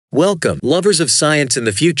Welcome, lovers of science and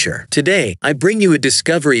the future. Today, I bring you a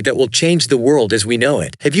discovery that will change the world as we know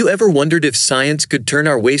it. Have you ever wondered if science could turn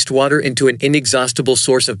our wastewater into an inexhaustible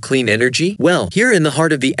source of clean energy? Well, here in the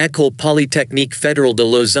heart of the École Polytechnique Fédérale de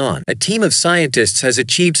Lausanne, a team of scientists has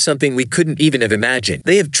achieved something we couldn't even have imagined.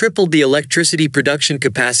 They have tripled the electricity production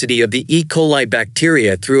capacity of the E. coli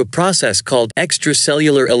bacteria through a process called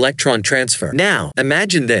extracellular electron transfer. Now,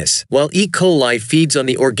 imagine this. While E. coli feeds on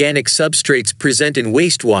the organic substrates present in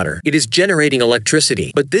wastewater, it is generating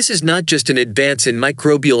electricity. But this is not just an advance in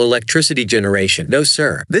microbial electricity generation. No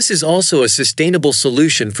sir. This is also a sustainable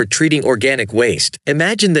solution for treating organic waste.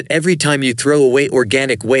 Imagine that every time you throw away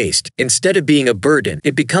organic waste, instead of being a burden,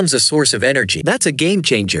 it becomes a source of energy. That's a game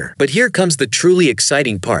changer. But here comes the truly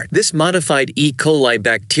exciting part. This modified E. coli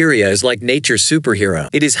bacteria is like nature's superhero.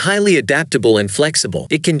 It is highly adaptable and flexible.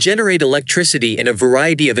 It can generate electricity in a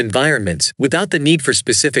variety of environments without the need for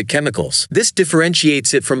specific chemicals. This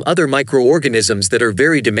differentiates it from other microorganisms that are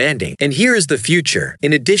very demanding. And here is the future.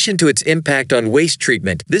 In addition to its impact on waste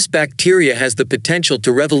treatment, this bacteria has the potential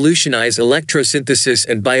to revolutionize electrosynthesis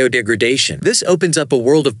and biodegradation. This opens up a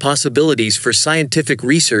world of possibilities for scientific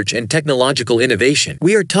research and technological innovation.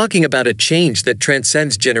 We are talking about a change that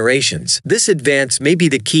transcends generations. This advance may be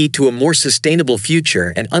the key to a more sustainable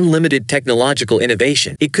future and unlimited technological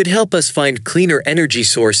innovation. It could help us find cleaner energy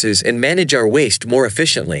sources and manage our waste more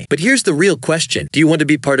efficiently. But here's the real question. Do you want to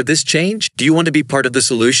be part of this change? Do you want to be part of the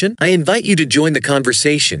solution? I invite you to join the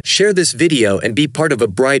conversation, share this video, and be part of a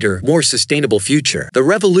brighter, more sustainable future. The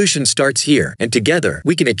revolution starts here, and together,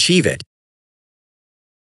 we can achieve it.